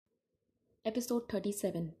Episode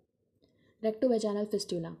 37, Rectovaginal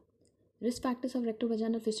Fistula. Risk factors of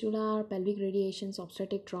rectovaginal fistula are pelvic radiations,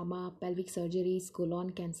 obstetric trauma, pelvic surgeries, colon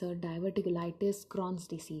cancer, diverticulitis, Crohn's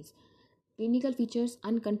disease. Clinical features: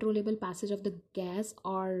 uncontrollable passage of the gas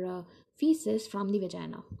or feces from the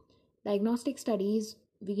vagina. Diagnostic studies: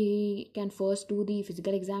 we can first do the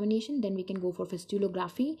physical examination, then we can go for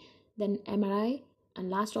fistulography, then MRI, and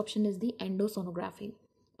last option is the endosonography.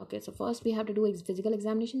 Okay, so first we have to do physical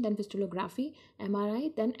examination, then fistulography,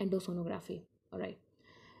 MRI, then endosonography. All right.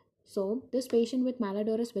 So, this patient with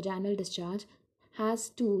malodorous vaginal discharge has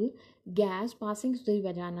stool, gas passing through the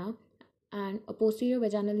vagina, and a posterior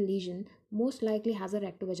vaginal lesion, most likely has a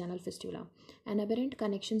rectovaginal fistula, and aberrant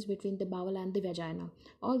connections between the bowel and the vagina.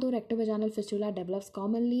 Although rectovaginal fistula develops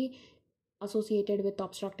commonly associated with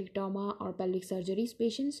obstructive trauma or pelvic surgeries,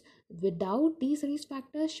 patients without these risk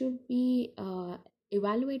factors should be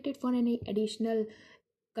evaluated for any additional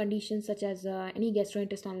conditions such as any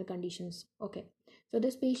gastrointestinal conditions. Okay, so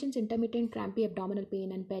this patient's intermittent crampy abdominal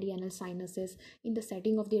pain and perianal sinuses in the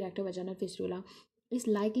setting of the rectovaginal fistula is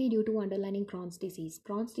likely due to underlying Crohn's disease.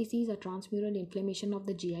 Crohn's disease, a transmural inflammation of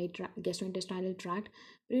the gastrointestinal tract,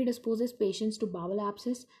 predisposes patients to bowel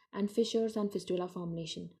abscess and fissures and fistula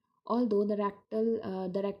formation. Although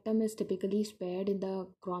the rectum is typically spared in the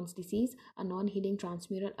Crohn's disease, a non-healing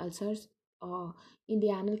transmural ulcers in the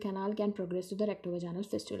anal canal can progress to the rectovaginal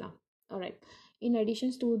fistula. All right. In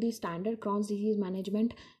addition to the standard Crohn's disease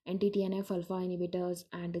management, anti-TNF alpha inhibitors,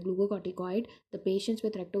 and glucocorticoid, the patients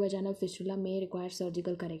with rectovaginal fistula may require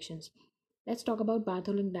surgical corrections. Let's talk about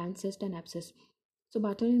Bartholin gland cyst and abscess. So,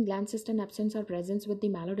 Bartholin gland cyst and abscess are present with the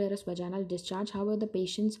malodorous vaginal discharge. However, the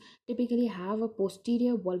patients typically have a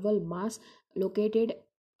posterior vulval mass located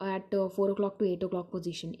at 4 o'clock to 8 o'clock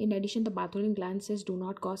position. In addition, the Bartholin gland cysts do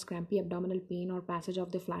not cause crampy abdominal pain or passage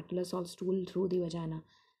of the flatulence or stool through the vagina.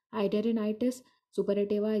 Hidradenitis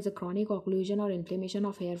suppurativa is a chronic occlusion or inflammation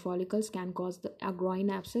of hair follicles, can cause a groin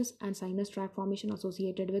abscess and sinus tract formation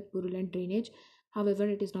associated with purulent drainage. However,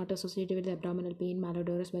 it is not associated with abdominal pain,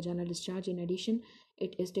 malodorous vaginal discharge. In addition,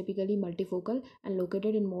 it is typically multifocal and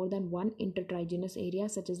located in more than one intertriginous area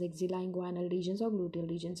such as axilla, inguinal regions, or gluteal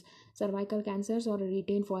regions. Cervical cancers or a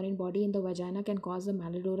retained foreign body in the vagina can cause a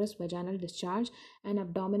malodorous vaginal discharge and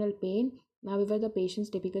abdominal pain. However, the patients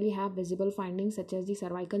typically have visible findings such as the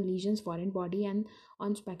cervical lesions, foreign body, and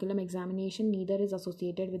on speculum examination, neither is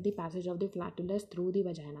associated with the passage of the flatulence through the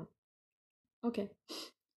vagina. Okay,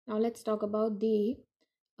 now let's talk about the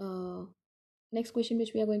uh, next question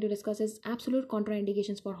which we are going to discuss is absolute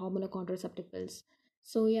contraindications for hormonal contraceptive pills.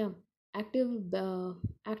 So yeah, active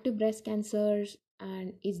active breast cancers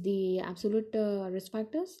and is the absolute risk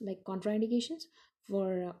factors like contraindications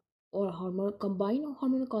for or hormone combined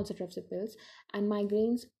hormonal contraceptive pills, and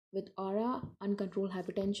migraines with aura, uncontrolled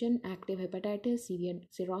hypertension, active hepatitis, severe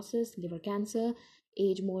cirrhosis, liver cancer,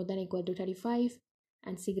 age more than equal to 35,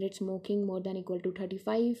 and cigarette smoking more than equal to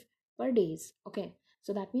 35 per days. Okay,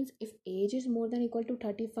 so that means if age is more than equal to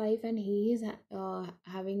 35 and he is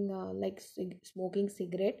having smoking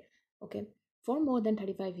cigarette, okay, for more than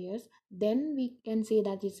 35 years, then we can say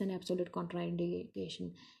that it's an absolute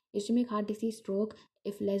contraindication. Ischemic heart disease, stroke,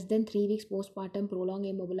 if less than 3 weeks postpartum, prolonged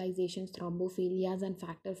immobilizations, thrombophilias, and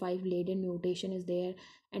factor 5 laden mutation is there,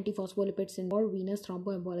 antiphospholipid syndrome, or venous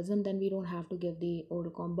thromboembolism, then we don't have to give the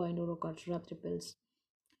combined oral contraceptive pills.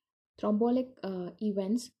 Thrombolic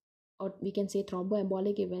events, or we can say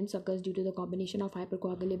thromboembolic events, occurs due to the combination of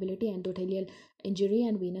hypercoagulability, endothelial injury,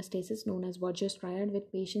 and venous stasis, known as Borges triad,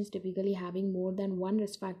 with patients typically having more than one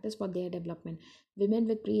risk factors for their development. Women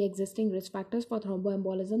with pre-existing risk factors for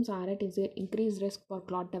thromboembolisms are at increased risk for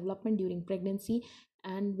clot development during pregnancy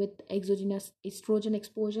and with exogenous estrogen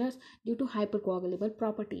exposures due to hypercoagulable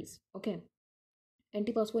properties. Okay.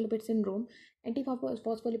 Antiphospholipid syndrome.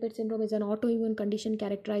 Antiphospholipid syndrome is an autoimmune condition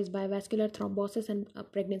characterized by vascular thrombosis and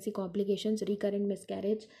pregnancy complications, recurrent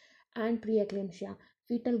miscarriage, and preeclampsia,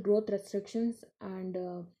 fetal growth restrictions, and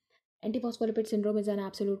antiphospholipid syndrome is an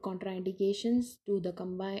absolute contraindications to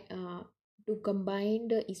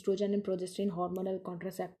combined estrogen and progesterone hormonal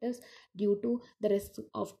contraceptives due to the risk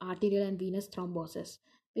of arterial and venous thrombosis.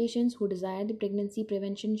 Patients who desire the pregnancy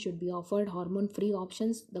prevention should be offered hormone-free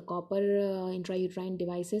options, the copper intrauterine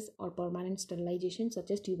devices, or permanent sterilization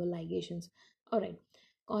such as tubal ligations. Alright,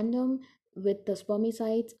 condom with the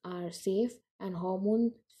spermicides are safe and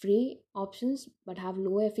hormone-free options but have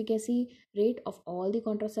low efficacy rate of all the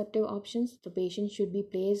contraceptive options. The patient should be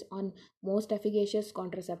placed on most efficacious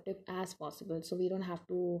contraceptive as possible. So we don't have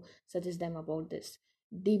to suggest them about this.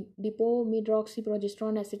 The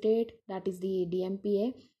dipomedroxyprogesterone acetate, that is the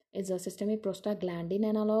DMPA, is a systemic prostaglandin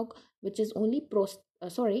analog which is only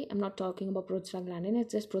sorry, I'm not talking about prostaglandin,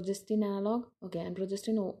 it's just progestin analog. Okay, and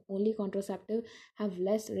progestin only contraceptive have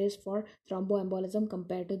less risk for thromboembolism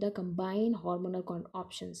compared to the combined hormonal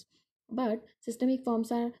options. But systemic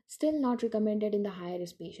forms are still not recommended in the higher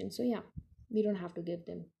risk patients. So, yeah, we don't have to give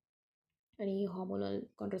them any hormonal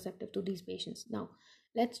contraceptive to these patients. Now,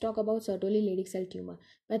 let's talk about Sertoli Leydig cell tumor.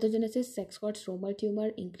 Pathogenesis, sex cord stromal tumor,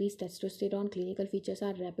 increased testosterone, clinical features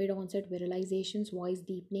are rapid onset virilizations, voice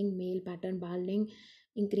deepening, male pattern balding,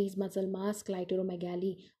 increased muscle mass,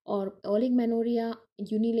 clitoromegaly, or oligmenorrhea,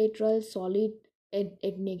 unilateral solid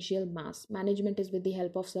adnexal mass. Management is with the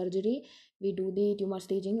help of surgery. We do the tumor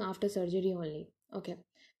staging after surgery only. Okay.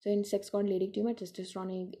 So in sex-cord Leydig tumor,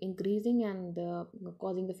 testosterone increasing and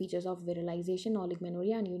causing the features of virilization,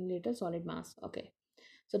 oligmenorrhea, and unilateral solid mass. Okay.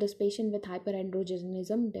 So this patient with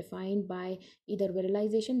hyperandrogenism defined by either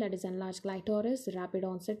virilization, that is enlarged clitoris, rapid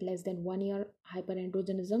onset less than 1 year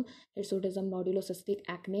hyperandrogenism, hirsutism, nodulocystic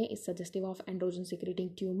acne is suggestive of androgen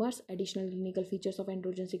secreting tumors. Additional clinical features of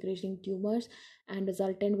androgen secreting tumors and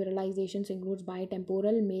resultant virilizations includes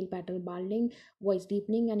bitemporal, male pattern balding, voice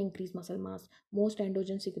deepening, and increased muscle mass. Most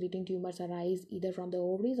androgen secreting tumors arise either from the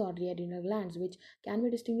ovaries or the adrenal glands, which can be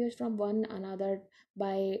distinguished from one another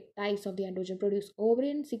by types of the androgen produced.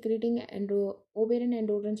 Ovarian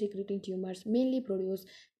androgen secreting tumors mainly produce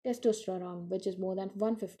testosterone, which is more than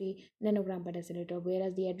 150 nanogram per deciliter,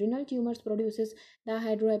 whereas the adrenal tumors produces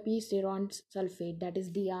dihydroepisterone sulfate, that is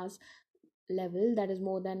DAS level, that is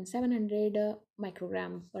more than 700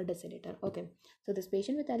 microgram per deciliter. Okay, so this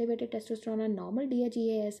patient with elevated testosterone and normal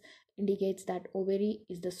DHEAS indicates that ovary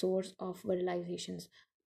is the source of virilizations.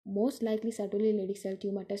 Most likely Sertoli Leydig cell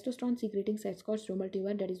tumor, testosterone secreting sex cord stromal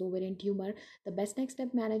tumor, that is ovarian tumor. The best next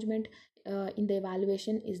step management in the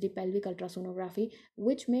evaluation is the pelvic ultrasonography,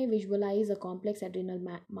 which may visualize a complex adrenal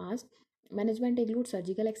mass. Management includes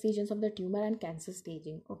surgical excisions of the tumor and cancer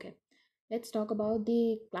staging. Okay, let's talk about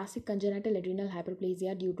the classic congenital adrenal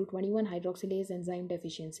hyperplasia due to 21 hydroxylase enzyme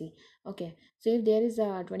deficiency. Okay, so if there is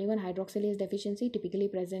a 21 hydroxylase deficiency typically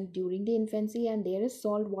present during the infancy and there is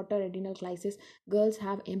salt water adrenal crisis, girls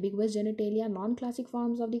have ambiguous genitalia. Non-classic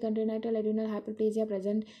forms of the congenital adrenal hyperplasia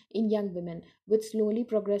present in young women with slowly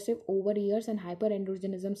progressive over years and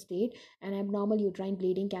hyperandrogenism state, and abnormal uterine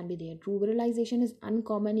bleeding can be there. True virilization is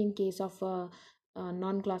uncommon in case of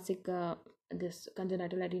non-classic this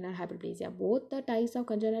congenital adrenal hyperplasia. Both the types of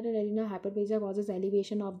congenital adrenal hyperplasia causes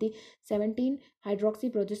elevation of the 17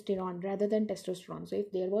 hydroxyprogesterone rather than testosterone. So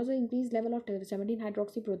if there was an increased level of 17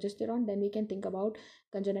 hydroxyprogesterone, then we can think about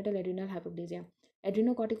congenital adrenal hyperplasia.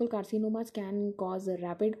 Adrenocortical carcinomas can cause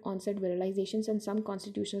rapid onset virilizations and some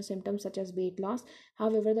constitutional symptoms such as weight loss.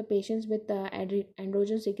 However, the patients with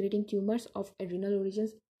androgen secreting tumors of adrenal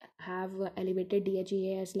origins have elevated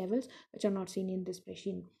DHEAS levels, which are not seen in this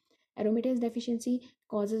patient. Aromatase deficiency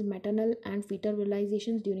causes maternal and fetal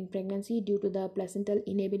virilizations during pregnancy due to the placental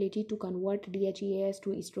inability to convert DHEAS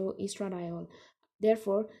to estradiol.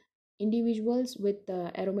 Therefore, individuals with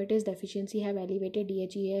aromatase deficiency have elevated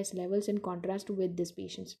DHEAS levels in contrast with these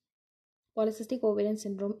patients. Polycystic ovarian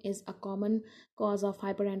syndrome is a common cause of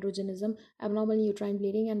hyperandrogenism, abnormal uterine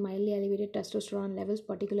bleeding, and mildly elevated testosterone levels,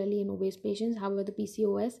 particularly in obese patients. However, the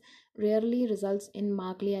PCOS rarely results in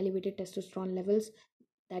markedly elevated testosterone levels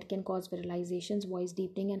that can cause virilizations, voice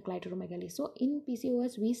deepening, and clitoromegaly. So in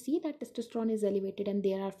PCOS, we see that testosterone is elevated and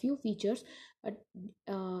there are few features, but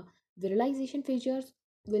virilization features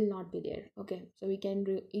will not be there. Okay, so we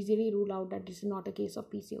can easily rule out that this is not a case of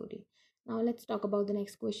PCOD. Now let's talk about the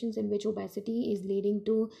next questions in which obesity is leading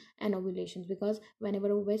to anovulations, because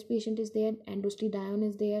whenever obese patient is there, androstenedione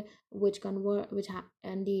is there, which convert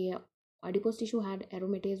and the adipose tissue had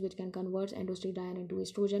aromatase which can convert androstenedione into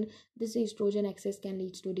estrogen. This estrogen excess can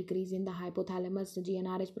lead to decrease in the hypothalamus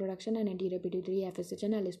GnRH production and anterior pituitary FSH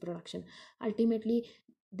and LH production. Ultimately,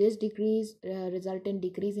 this decrease result in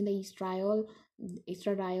decrease in the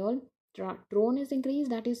estradiol. Tron is increased,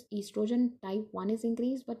 that is estrogen type 1 is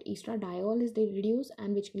increased, but estradiol is reduced,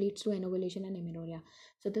 and which leads to anovulation and amenorrhea.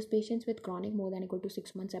 So this patients with chronic more than equal to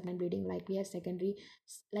 6 months abdominal bleeding likely secondary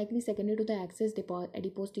to the excess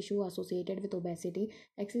adipose tissue associated with obesity.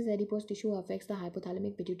 Excess adipose tissue affects the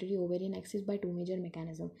hypothalamic pituitary ovarian axis by two major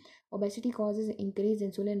mechanisms. Obesity causes increased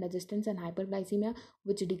insulin resistance and hyperglycemia,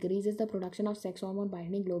 which decreases the production of sex hormone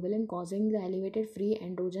binding globulin, causing the elevated free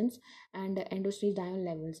androgens and androstenedione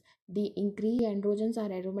levels. The increased androgens are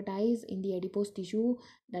aromatized in the adipose tissue,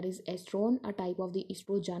 that is estrone, a type of the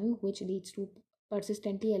estrogen, which leads to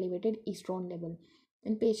persistently elevated estrone level.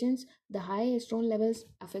 In patients, the high estrone levels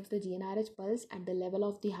affects the GnRH pulse at the level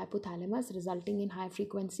of the hypothalamus, resulting in high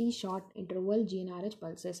frequency, short interval GnRH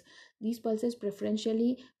pulses. These pulses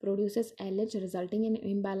preferentially produces LH, resulting in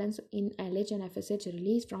imbalance in LH and FSH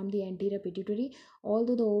release from the anterior pituitary.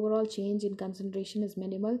 Although the overall change in concentration is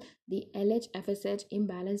minimal, the LH FSH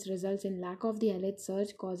imbalance results in lack of the LH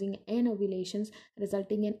surge, causing anovulations,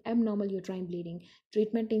 resulting in abnormal uterine bleeding.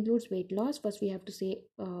 Treatment includes weight loss. First, we have to say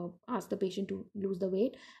ask the patient to lose the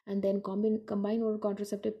weight, and then combine oral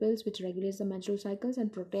contraceptive pills which regulates the menstrual cycles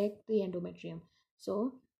and protect the endometrium.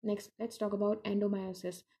 So next, let's talk about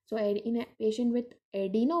endomyosis. So in a patient with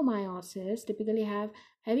adenomyosis, typically have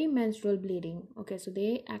heavy menstrual bleeding. Okay, so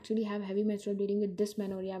they actually have heavy menstrual bleeding with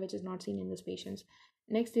dysmenorrhea, which is not seen in these patients.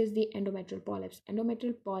 Next is the endometrial polyps.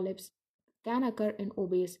 Endometrial polyps can occur in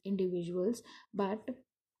obese individuals, but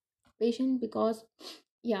patient because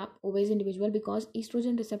yeah, obese individual, because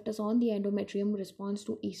estrogen receptors on the endometrium responds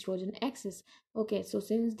to estrogen excess. Okay, so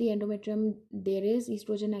since the endometrium there is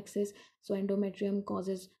estrogen excess, so endometrium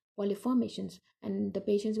causes polyformations, and the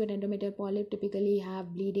patients with endometrial polyp typically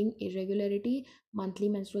have bleeding irregularity, monthly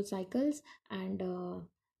menstrual cycles, and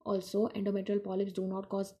also endometrial polyps do not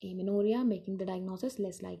cause amenorrhea, making the diagnosis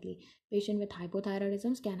less likely. Patient with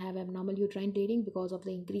hypothyroidism can have abnormal uterine bleeding because of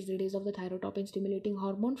the increased release of the thyrotropin stimulating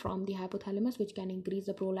hormone from the hypothalamus, which can increase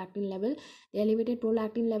the prolactin level. The elevated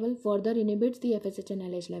prolactin level further inhibits the FSH and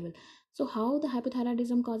LH level. So how the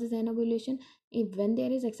hypothyroidism causes anovulation? If when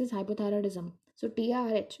there is excess hypothyroidism, so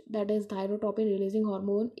TRH, that is thyrotropin releasing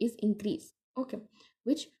hormone, is increased. Okay,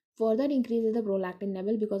 which further increases the prolactin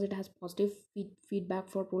level because it has positive feedback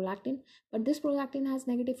for prolactin, but this prolactin has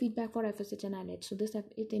negative feedback for FSH and LH. So this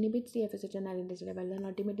it inhibits the FSH and LH level and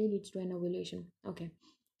ultimately leads to an ovulation. Okay.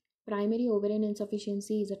 Primary ovarian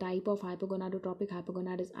insufficiency is a type of hypergonadotropic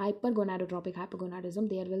hypogonadism.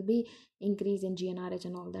 There will be increase in GnRH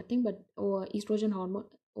and all that thing, but estrogen hormone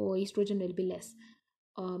or estrogen will be less.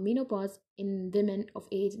 Menopause in women of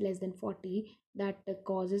age less than 40 that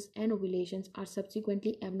causes anovulations are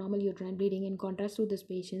subsequently abnormal uterine bleeding. In contrast to these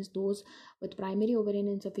patients, those with primary ovarian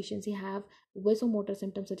insufficiency have vasomotor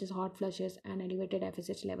symptoms such as hot flushes and elevated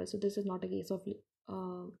FSH levels. So this is not a case of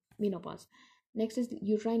menopause. Next is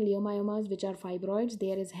uterine leiomyomas, which are fibroids.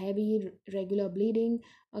 There is heavy regular bleeding.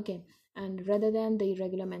 Okay, and rather than the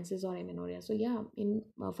irregular menses or amenorrhea. So yeah, in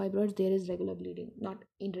fibroids there is regular bleeding, not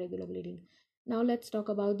irregular bleeding. Now let's talk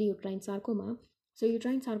about the uterine sarcoma. So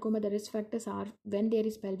uterine sarcoma, the risk factors are when there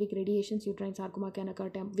is pelvic radiations, uterine sarcoma can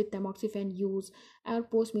occur with tamoxifen use or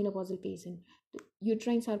postmenopausal patient.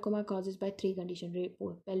 Uterine sarcoma causes by three conditions: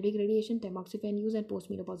 pelvic radiation, tamoxifen use, and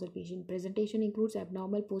postmenopausal patient. Presentation includes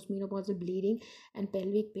abnormal postmenopausal bleeding and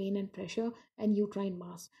pelvic pain and pressure and uterine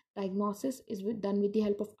mass. Diagnosis is done with the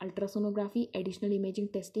help of ultrasonography. Additional imaging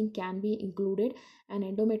testing can be included, and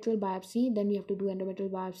endometrial biopsy. Then we have to do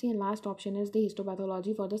endometrial biopsy, and last option is the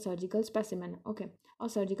histopathology for the surgical specimen. Okay, or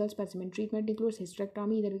surgical specimen. Treatment includes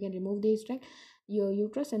hysterectomy. Either we can remove the your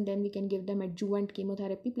uterus, and then we can give them adjuvant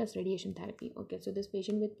chemotherapy plus radiation therapy. Okay, so this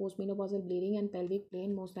patient with postmenopausal bleeding and pelvic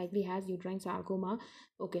pain most likely has uterine sarcoma.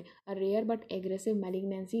 Okay, a rare but aggressive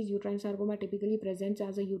malignancies. Uterine sarcoma typically presents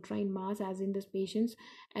as a uterine mass, as in this patient's,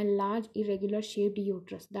 and large irregular shaped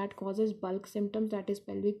uterus that causes bulk symptoms, that is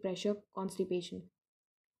pelvic pressure, constipation.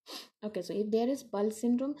 Okay, so if there is bulk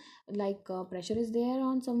syndrome, like pressure is there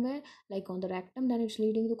on somewhere, like on the rectum, then it's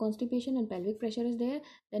leading to constipation, and pelvic pressure is there,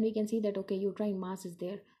 then we can see that okay, uterine mass is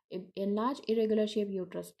there. If enlarged irregular shaped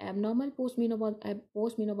uterus, abnormal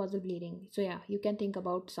postmenopausal bleeding. So yeah, you can think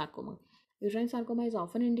about sarcoma. Uterine sarcoma is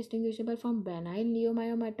often indistinguishable from benign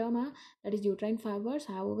leiomyoma, that is uterine fibers.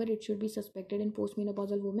 However, it should be suspected in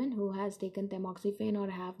postmenopausal women who has taken tamoxifen or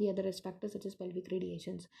have the other risk factors such as pelvic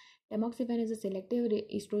radiations. Tamoxifen is a selective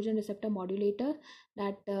estrogen receptor modulator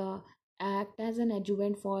that act as an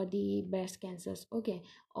adjuvant for the breast cancers. Okay,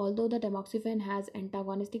 although the tamoxifen has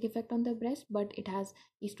antagonistic effect on the breast, but it has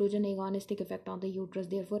estrogen agonistic effect on the uterus.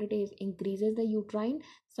 Therefore, it increases the uterine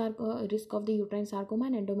risk of the uterine sarcoma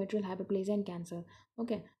and endometrial hyperplasia and cancer.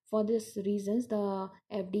 Okay, for these reasons, the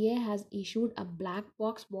FDA has issued a black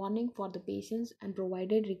box warning for the patients, and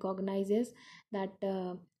provided recognizes that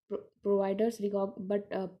providers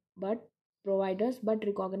but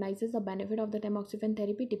recognizes the benefit of the tamoxifen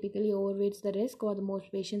therapy typically overweights the risk for the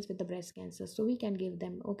most patients with the breast cancer, so we can give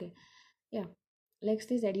them. Okay, yeah.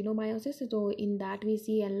 Next is adenomyosis. So in that we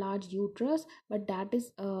see enlarged uterus, but that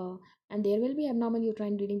is and there will be abnormal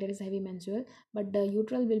uterine bleeding, that is heavy menstrual, but the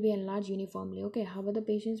uterus will be enlarged uniformly. Okay, however, the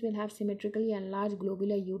patients will have symmetrically enlarged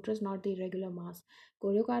globular uterus, not the irregular mass.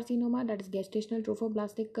 Choriocarcinoma, that is gestational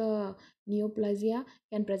trophoblastic neoplasia,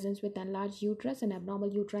 can present with enlarged uterus and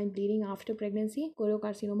abnormal uterine bleeding after pregnancy.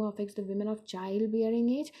 Choriocarcinoma affects the women of childbearing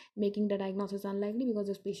age, making the diagnosis unlikely because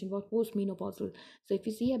this patient was postmenopausal. So if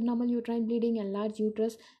you see abnormal uterine bleeding and large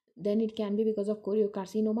uterus, then it can be because of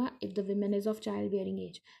choriocarcinoma if the woman is of childbearing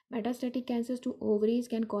age. Metastatic cancers to ovaries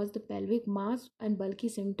can cause the pelvic mass and bulky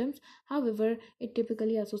symptoms. However, it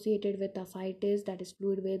typically associated with ascites, that is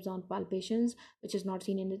fluid waves on palpations, which is not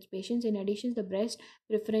seen in its patients. In addition, the breast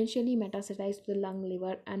preferentially metastasized to the lung,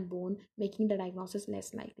 liver, and bone, making the diagnosis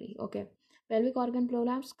less likely. Okay. Pelvic organ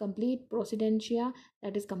prolapse, complete procedentia,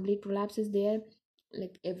 that is complete prolapse is there,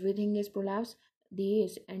 like everything is prolapse, the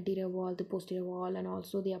anterior wall, the posterior wall, and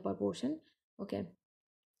also the upper portion. Okay.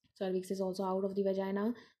 Cervix is also out of the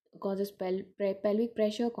vagina, causes pelvic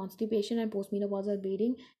pressure, constipation, and postmenopausal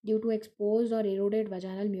bleeding due to exposed or eroded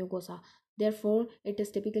vaginal mucosa. Therefore, it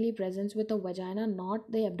is typically present with the vagina,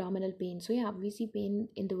 not the abdominal pain. So yeah, we see pain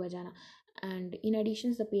in the vagina. And in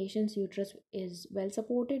addition, the patient's uterus is well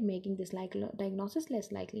supported, making this diagnosis less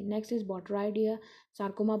likely. Next is Botrydia,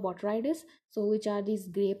 sarcoma botrytis, so which are these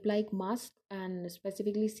grape-like masks and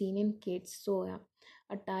specifically seen in kids. So yeah,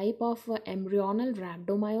 a type of embryonal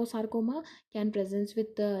rhabdomyosarcoma can present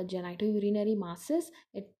with genitourinary masses.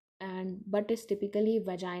 But is typically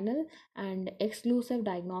vaginal, and exclusive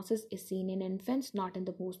diagnosis is seen in infants, not in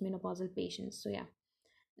the postmenopausal patients. So yeah,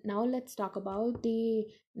 now let's talk about the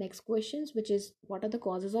next questions, which is what are the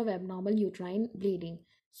causes of abnormal uterine bleeding,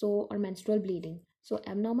 so or menstrual bleeding. So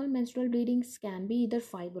abnormal menstrual bleedings can be either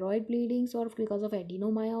fibroid bleedings or because of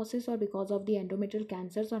adenomyosis or because of the endometrial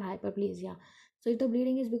cancers or hyperplasia. So if the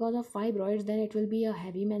bleeding is because of fibroids, then it will be a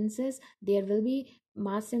heavy menses. There will be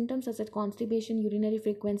mass symptoms such as constipation, urinary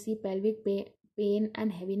frequency, pelvic pain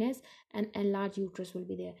and heaviness, and enlarged uterus will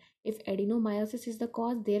be there. If adenomyosis is the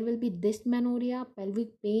cause, there will be dysmenorrhea,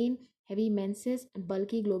 pelvic pain, heavy menses, and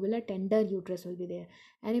bulky globular tender uterus will be there.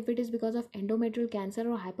 And if it is because of endometrial cancer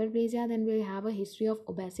or hyperplasia, then we have a history of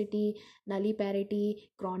obesity, nulliparity,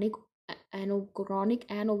 chronic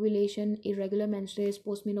anovulation, irregular menstruation,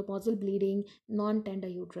 postmenopausal bleeding, non-tender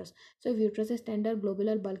uterus. So if uterus is tender,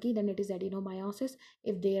 globular, bulky, then it is adenomyosis.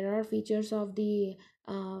 If there are features of the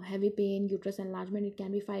heavy pain, uterus enlargement, it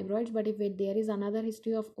can be fibroids. But if there is another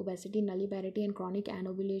history of obesity, nulliparity, and chronic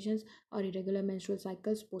anovulations or irregular menstrual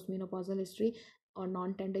cycles, postmenopausal history, or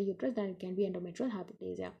non-tender uterus, then it can be endometrial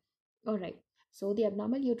hyperplasia. All right. So the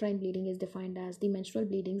abnormal uterine bleeding is defined as the menstrual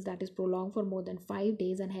bleedings that is prolonged for more than 5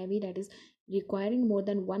 days and heavy, that is requiring more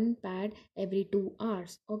than one pad every 2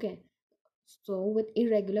 hours. Okay, so with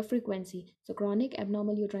irregular frequency. So chronic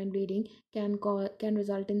abnormal uterine bleeding can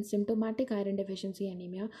result in symptomatic iron deficiency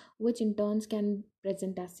anemia, which in turns can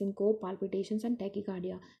present as syncope, palpitations, and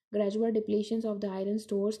tachycardia. Gradual depletions of the iron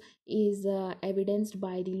stores is evidenced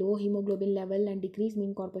by the low hemoglobin level and decreased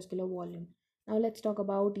mean corpuscular volume. Now let's talk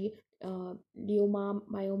about the leoma,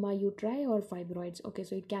 myoma uteri or fibroids. Okay,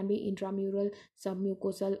 so it can be intramural,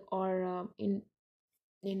 submucosal, or in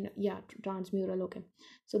yeah, transmural. Okay,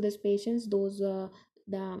 so these patients, those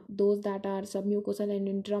that are submucosal and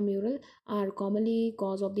intramural, are commonly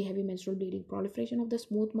cause of the heavy menstrual bleeding. Proliferation of the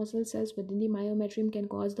smooth muscle cells within the myometrium can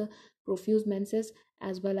cause the profuse menses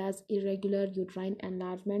as well as irregular uterine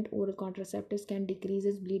enlargement. Oral contraceptives can decrease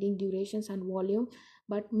its bleeding durations and volume,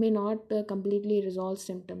 but may not completely resolve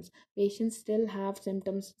symptoms. Patients still have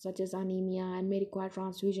symptoms such as anemia and may require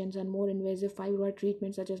transfusions and more invasive fibroid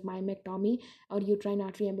treatments such as myomectomy or uterine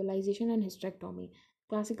artery embolization and hysterectomy.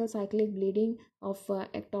 Classical cyclic bleeding of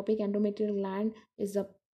ectopic endometrial gland is the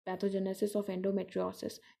pathogenesis of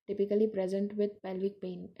endometriosis, typically present with pelvic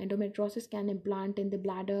pain. Endometriosis can implant in the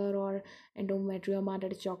bladder or endometrioma,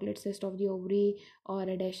 that is chocolate cyst of the ovary, or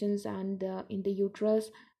adhesions and in the uterus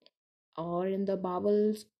or in the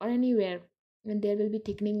bowels or anywhere. And there will be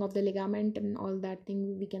thickening of the ligament and all that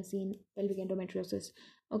thing we can see in pelvic endometriosis.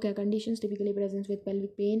 Okay, conditions typically present with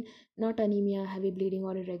pelvic pain, not anemia, heavy bleeding,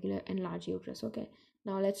 or irregular enlarged uterus. Okay,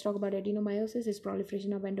 now let's talk about adenomyosis. Is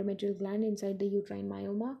proliferation of endometrial gland inside the uterine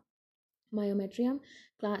myometrium.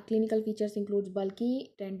 Clinical features includes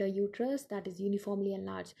bulky tender uterus that is uniformly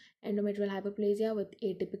enlarged. Endometrial hyperplasia with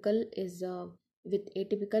atypical is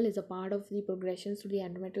a part of the progression to the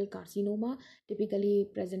endometrial carcinoma.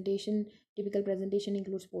 Typical presentation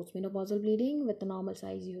includes postmenopausal bleeding with a normal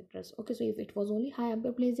size uterus. Okay, so if it was only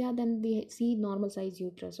hyperplasia, then we see normal size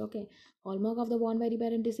uterus. Okay, hallmark of the von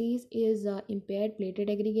Willebrand disease is impaired platelet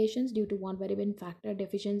aggregations due to von Willebrand factor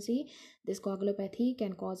deficiency. This coagulopathy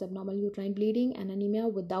can cause abnormal uterine bleeding and anemia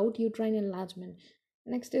without uterine enlargement.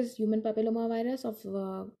 Next is human papillomavirus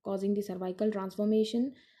of causing the cervical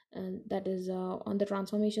transformation. That is on the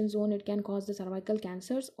transformation zone, it can cause the cervical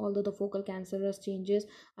cancers. Although the focal cancerous changes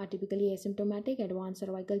are typically asymptomatic, advanced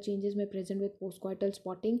cervical changes may present with postcoital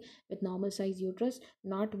spotting with normal size uterus,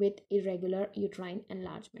 not with irregular uterine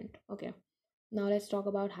enlargement. Okay, now let's talk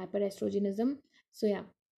about hyperestrogenism. So yeah,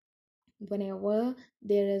 whenever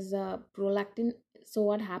there is a prolactin. So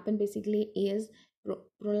what happened basically is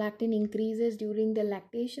prolactin increases during the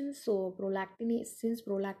lactation. So since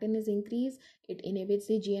prolactin is increased, it inhibits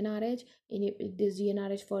the GnRH. This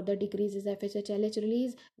GnRH further decreases FSH-LH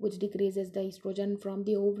release, which decreases the estrogen from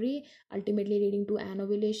the ovary, ultimately leading to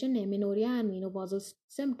anovulation, amenorrhea, and menopausal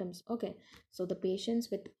symptoms. Okay, so the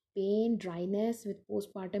patients with pain, dryness with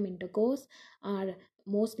postpartum intercourse are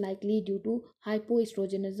most likely due to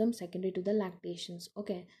hypoestrogenism secondary to the lactations.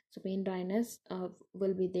 Okay, so pain, dryness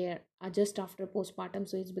will be there just after postpartum,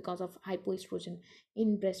 so it's because of hypoestrogen.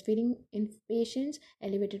 In breastfeeding in patients,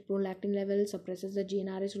 elevated prolactin level suppresses the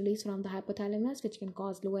GnRH release from the hypothalamus, which can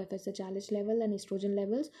cause low FSH-LH level and estrogen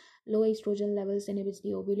levels. Low estrogen levels inhibits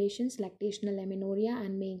the ovulations, lactational amenorrhea,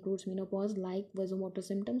 and may include menopause like vasomotor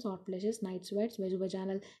symptoms, hot flashes, night sweats,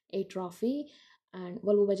 vasovaginal atrophy, and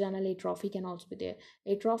vulvovaginal atrophy can also be there.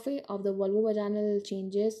 Atrophy of the vulvovaginal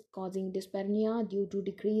changes causing dyspareunia due to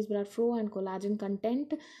decreased blood flow and collagen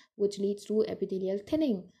content, which leads to epithelial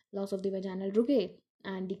thinning, loss of the vaginal rugae,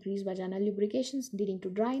 and decreased vaginal lubrications leading to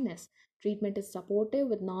dryness. Treatment is supportive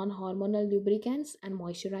with non-hormonal lubricants and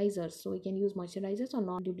moisturizers. So we can use moisturizers or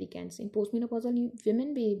non-lubricants. In postmenopausal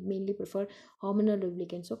women, we mainly prefer hormonal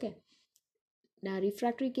lubricants. Okay. Now,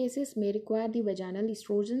 refractory cases may require the vaginal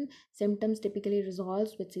estrogen. Symptoms typically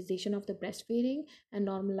resolves with cessation of the breastfeeding and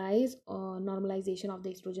normalization of the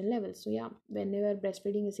estrogen levels. So yeah, whenever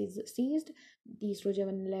breastfeeding is ceased, the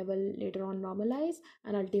estrogen level later on normalize,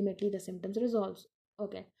 and ultimately the symptoms resolves.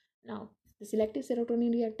 Okay, now the selective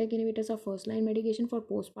serotonin reuptake inhibitors are first-line medication for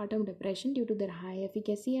postpartum depression due to their high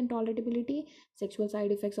efficacy and tolerability. Sexual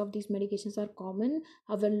side effects of these medications are common.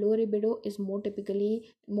 However, low libido is more typical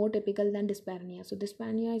than dyspareunia. So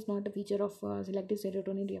dyspareunia is not a feature of selective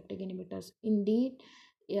serotonin reuptake inhibitors. Indeed,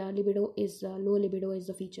 low libido is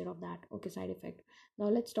the feature of that. Okay, side effect. Now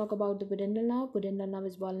let's talk about the pudendal nerve. Pudendal nerve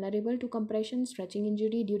is vulnerable to compression, stretching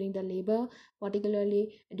injury during the labor,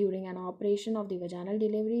 particularly during an operation of the vaginal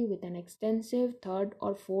delivery with an extensive third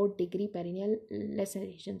or fourth degree perineal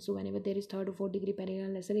laceration. So whenever there is third or fourth degree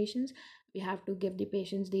perineal lacerations, we have to give the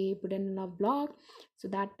patients the pudendal nerve block. So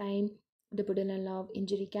that time the pudendal nerve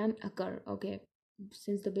injury can occur. Okay,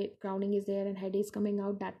 since the crowning is there and head is coming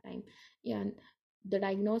out that time. Yeah, and the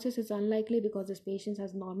diagnosis is unlikely because this patient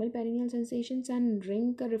has normal perineal sensations and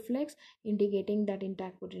ring reflex, indicating that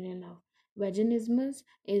intact pudendal nerve. Vaginismus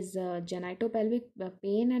is genitopelvic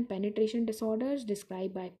pain and penetration disorders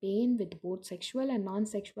described by pain with both sexual and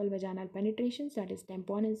non-sexual vaginal penetrations, that is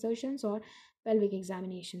tampon insertions or pelvic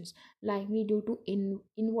examinations, likely due to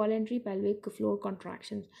involuntary pelvic floor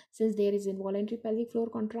contractions. Since there is involuntary pelvic floor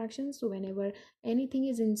contractions, so whenever anything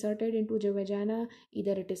is inserted into the vagina,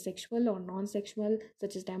 either it is sexual or non-sexual,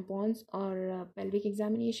 such as tampons or pelvic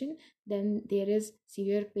examination, then there is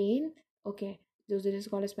severe pain. Okay, so this is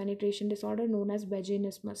called as penetration disorder known as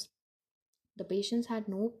vaginismus. The patients had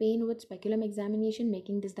no pain with speculum examination,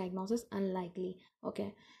 making this diagnosis unlikely.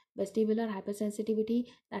 Okay, vestibular hypersensitivity,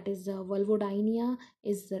 that is vulvodynia,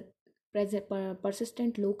 is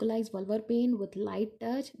persistent localized vulvar pain with light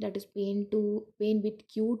touch, that is pain with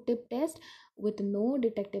Q-tip test with no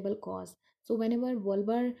detectable cause. So whenever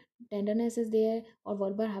vulvar tenderness is there or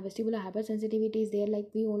vulvar vestibular hypersensitivity is there, like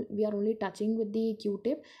we are only touching with the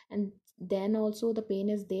Q-tip, and then also the pain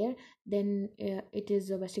is there, then it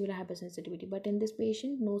is a vestibular hypersensitivity. But in this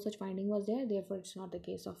patient, no such finding was there, therefore it's not the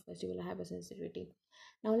case of vestibular hypersensitivity.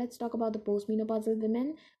 Now let's talk about the postmenopausal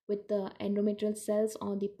women with the endometrial cells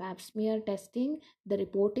on the pap smear testing. The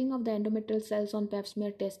reporting of the endometrial cells on pap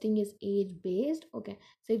smear testing is age based. Okay,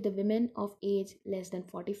 so if the women of age less than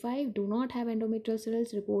 45 do not have endometrial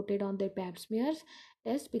cells reported on their pap smears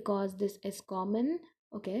test, because this is common.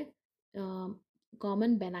 Okay, um,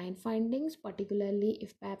 common benign findings, particularly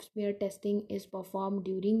if pap smear testing is performed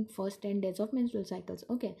during first 10 days of menstrual cycles.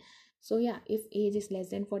 Okay, so yeah, if age is less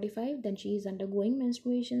than 45, then she is undergoing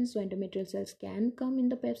menstruation, so endometrial cells can come in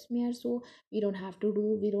the pap smear, so we don't have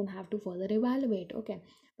to further evaluate. Okay,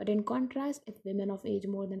 but in contrast, if women of age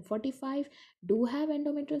more than 45 do have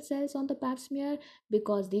endometrial cells on the pap smear,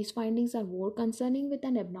 because these findings are more concerning with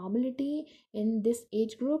an abnormality in this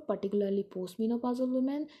age group, particularly postmenopausal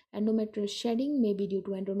women, endometrial shedding may be due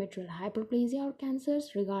to endometrial hyperplasia or cancers,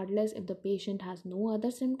 regardless if the patient has no other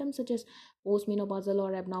symptoms such as postmenopausal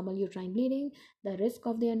or abnormal uterine bleeding. The risk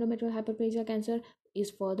of the endometrial hyperplasia cancer is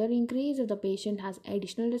further increased if the patient has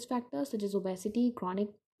additional risk factors such as obesity, chronic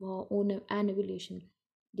anovulation.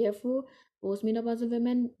 Therefore, postmenopausal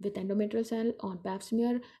women with endometrial cell on pap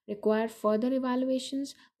smear require further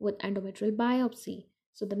evaluations with endometrial biopsy.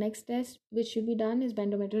 So the next test which should be done is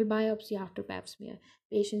endometrial biopsy after pap smear.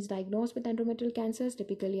 Patients diagnosed with endometrial cancers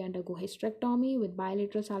typically undergo hysterectomy with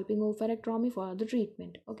bilateral salpingo-oophorectomy for the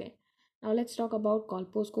treatment. Okay. Now let's talk about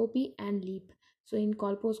colposcopy and LEEP. So in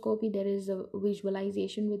colposcopy, there is a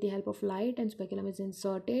visualization with the help of light, and speculum is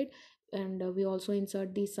inserted, and we also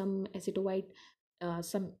insert the some acetovite,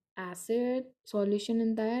 some acid solution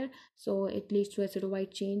in there, so it leads to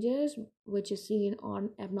acetovite changes, which is seen on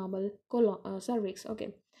abnormal cervix. Okay.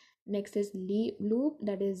 Next is loop,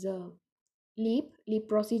 that is leap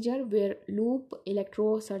procedure, where loop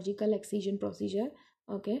electrosurgical excision procedure.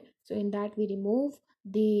 Okay, so in that we remove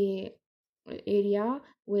the area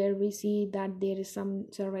where we see that there is some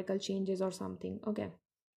cervical changes or something. Okay.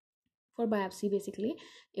 For biopsy, basically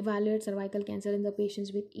evaluate cervical cancer in the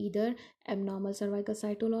patients with either abnormal cervical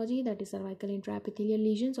cytology, that is cervical intraepithelial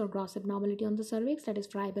lesions, or gross abnormality on the cervix, that is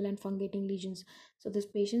tribal and fungating lesions. So this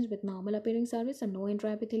patients with normal appearing cervix and no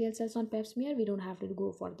intraepithelial cells on pap smear, we don't have to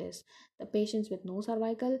go for this. The patients with no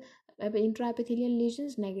cervical intraepithelial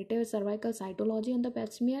lesions, negative cervical cytology on the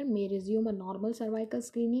pap smear, may resume a normal cervical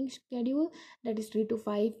screening schedule, that is 3 to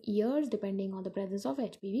 5 years depending on the presence of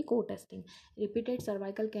HPV co-testing. Repeated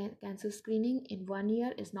cervical cancer screening in 1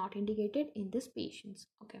 year is not indicated in these patients.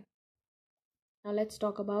 Okay. Now let's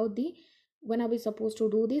talk about the when are we supposed to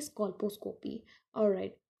do this colposcopy. All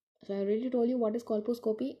right. So I already told you what is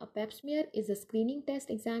colposcopy. A pap smear is a screening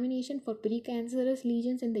test examination for precancerous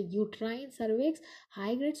lesions in the uterine cervix,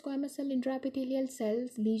 high-grade squamous cell intraepithelial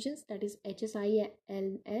cells lesions, that is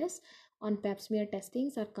HSILS, on pap smear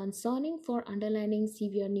testings are concerning for underlying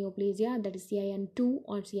severe neoplasia, that is CIN2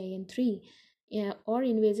 or CIN3, or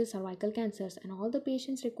invasive cervical cancers, and all the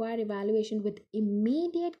patients require evaluation with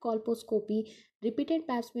immediate colposcopy. Repeated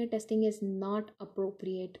pap smear testing is not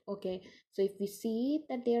appropriate. Okay, so if we see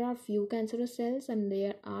that there are few cancerous cells and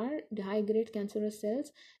there are high grade cancerous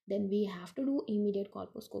cells, then we have to do immediate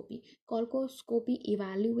colposcopy. Colposcopy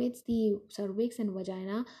evaluates the cervix and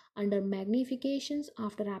vagina under magnifications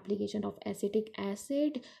after application of acetic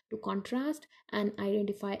acid to contrast and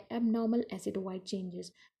identify abnormal acetovite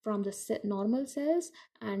changes from the normal cells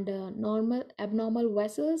and normal abnormal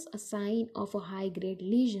vessels, a sign of a high grade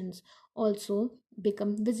lesions also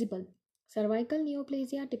become visible. Cervical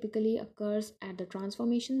neoplasia typically occurs at the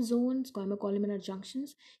transformation zone, squamocolumnar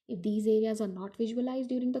junctions. If these areas are not visualized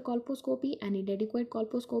during the colposcopy, an inadequate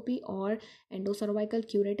colposcopy or endocervical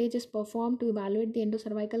curettage is performed to evaluate the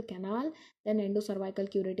endocervical canal, then endocervical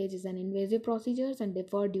curettage is an invasive procedure and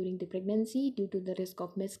deferred during the pregnancy due to the risk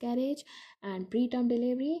of miscarriage and preterm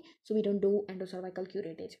delivery. So we don't do endocervical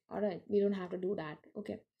curettage. All right, we don't have to do that.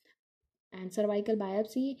 Okay. And cervical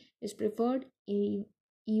biopsy is preferred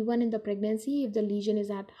even in the pregnancy if the lesion is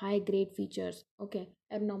at high grade features. Okay,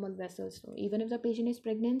 abnormal vessels. So even if the patient is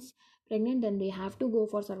pregnant, then they have to go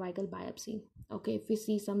for cervical biopsy. Okay, if we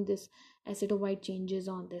see some this acetovite changes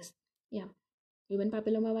on this. Yeah. Human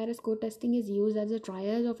papillomavirus co-testing is used as a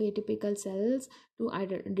triage of atypical cells to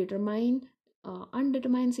determine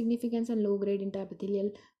undetermined significance and low-grade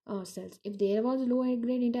intraepithelial cells. If there was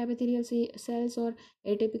low-grade intraepithelial cells or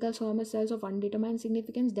atypical squamous cells of undetermined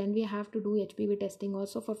significance, then we have to do HPV testing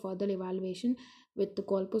also for further evaluation, with the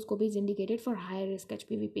colposcopy is indicated for high-risk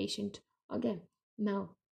HPV patient. Okay, now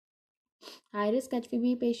high-risk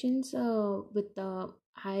HPV patients with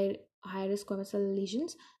high-risk squamous cell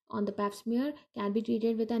lesions on the pap smear can be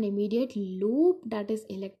treated with an immediate loop, that is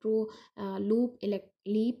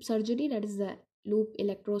LEEP surgery, that is the loop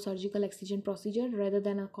electrosurgical excision procedure, rather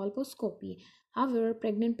than a colposcopy. However,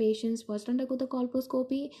 pregnant patients first undergo the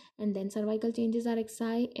colposcopy and then cervical changes are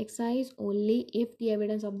excised only if the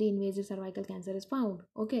evidence of the invasive cervical cancer is found.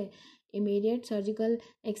 Okay, immediate surgical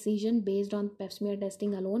excision based on pap smear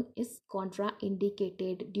testing alone is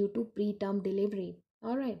contraindicated due to preterm delivery.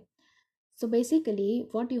 All right. So basically,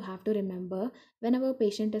 what you have to remember, whenever a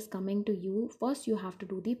patient is coming to you, first you have to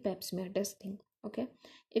do the pap smear testing. Okay,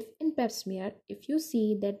 if in pap smear, if you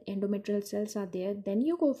see that endometrial cells are there, then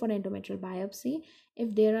you go for endometrial biopsy.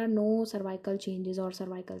 If there are no cervical changes or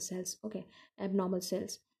cervical cells, okay, abnormal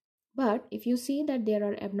cells, but if you see that there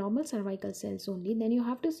are abnormal cervical cells only, then you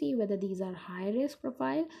have to see whether these are high risk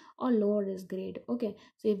profile or low risk grade. Okay,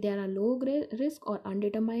 so if there are low grade risk or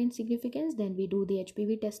undetermined significance, then we do the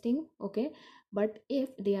HPV testing. Okay, but if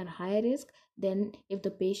they are high risk, then if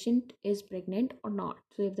the patient is pregnant or not.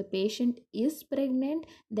 So if the patient is pregnant,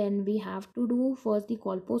 then we have to do first the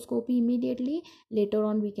colposcopy immediately. Later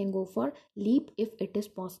on, we can go for LEEP if it is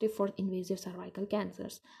positive for invasive cervical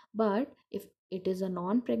cancers. But if it is a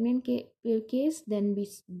non-pregnant case, then we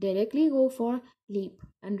directly go for LEEP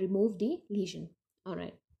and remove the lesion. All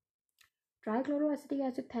right. Trichloroacetic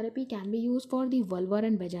acid therapy can be used for the vulvar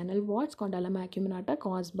and vaginal warts, condyloma acuminata,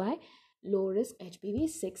 caused by low risk HPV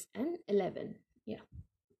 6 and 11. Yeah.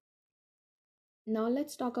 Now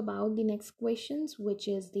let's talk about the next questions, which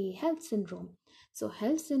is the health syndrome. So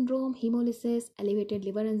health syndrome, hemolysis, elevated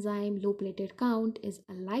liver enzyme, low platelet count is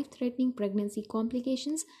a life-threatening pregnancy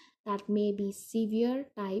complications that may be severe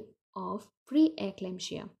type of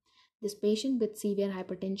preeclampsia. This patient with severe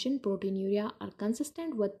hypertension, proteinuria are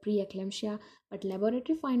consistent with preeclampsia, but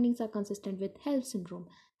laboratory findings are consistent with HELLP syndrome.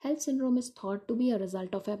 HELLP syndrome is thought to be a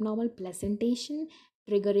result of abnormal placentation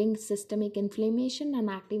triggering systemic inflammation and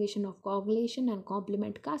activation of coagulation and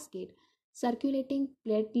complement cascade. Circulating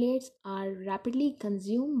platelets are rapidly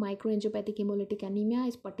consumed. Microangiopathic hemolytic anemia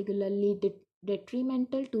is particularly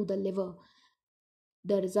detrimental to the liver.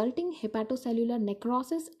 The resulting hepatocellular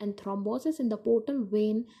necrosis and thrombosis in the portal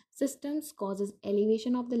vein systems causes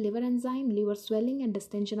elevation of the liver enzyme, liver swelling, and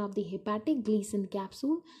distension of the hepatic Gleason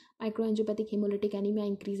capsule. Microangiopathic hemolytic anemia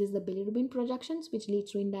increases the bilirubin projections, which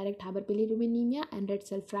leads to indirect hyperbilirubinemia and red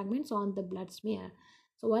cell fragments on the blood smear.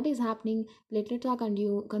 So, what is happening? Platelets are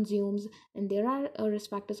consumed, and there are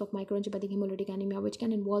risk factors of microangiopathic hemolytic anemia, which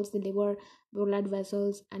can involve the liver, blood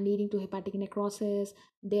vessels, and leading to hepatic necrosis.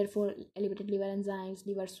 Therefore, elevated liver enzymes,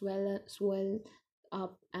 liver swell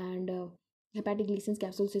up, and hepatic Gleason's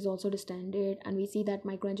capsules is also distended, and we see that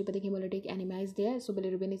microangiopathic hemolytic anemia is there. So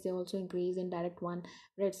bilirubin is there also increase in direct one.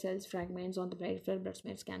 Red cells fragments on the peripheral blood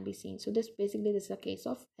smears can be seen. So this is a case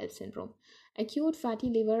of HELLP syndrome. Acute fatty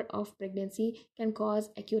liver of pregnancy can cause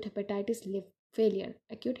acute hepatitis failure,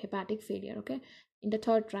 acute hepatic failure. Okay, in the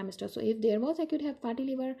third trimester. So if there was acute fatty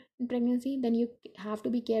liver in pregnancy, then you have to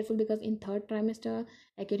be careful, because in third trimester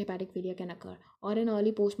acute hepatic failure can occur, or in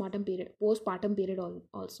early postpartum period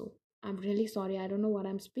also. I'm really sorry, I don't know what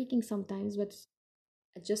I'm speaking sometimes, but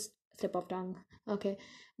just slip of tongue. Okay,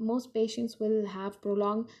 most patients will have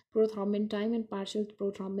prolonged prothrombin time and partial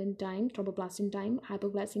prothrombin time, thromboplastin time,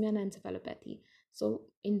 hypoglycemia, and encephalopathy. So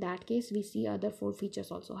in that case, we see other four features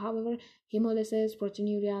also. However, hemolysis,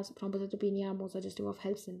 proteinuria, thrombocytopenia are more suggestive of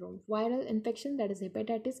HELLP syndrome. Viral infection, that is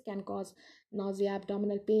hepatitis, can cause nausea,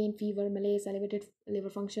 abdominal pain, fever, malaise, elevated liver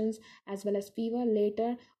functions, as well as fever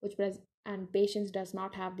later, and patients does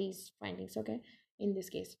not have these findings. Okay, in this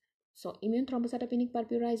case. So immune thrombocytopenic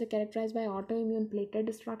purpura is characterized by autoimmune platelet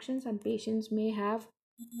destructions, and patient may have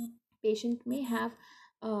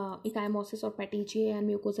ecchymosis or petechiae and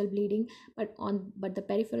mucosal bleeding, but the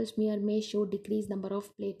peripheral smear may show decreased number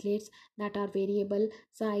of platelets that are variable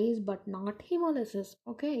size but not hemolysis.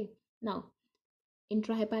 Okay, now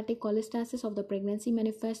intrahepatic cholestasis of the pregnancy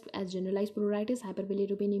manifests as generalized pruritus,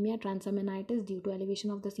 hyperbilirubinemia, transaminitis due to elevation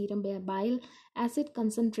of the serum bile acid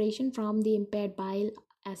concentration from the impaired bile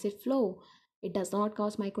acid flow. It does not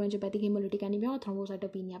cause microangiopathic hemolytic anemia or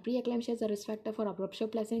thrombocytopenia. Preeclampsia is a risk factor for abruptio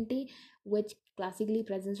placentae, which classically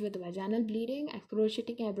presents with vaginal bleeding,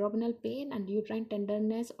 excruciating abdominal pain, and uterine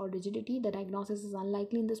tenderness or rigidity. The diagnosis is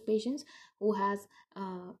unlikely in this patient who has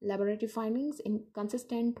laboratory findings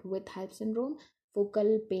inconsistent with HELLP syndrome,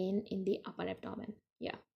 focal pain in the upper abdomen.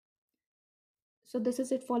 Yeah. So this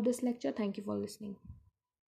is it for this lecture. Thank you for listening.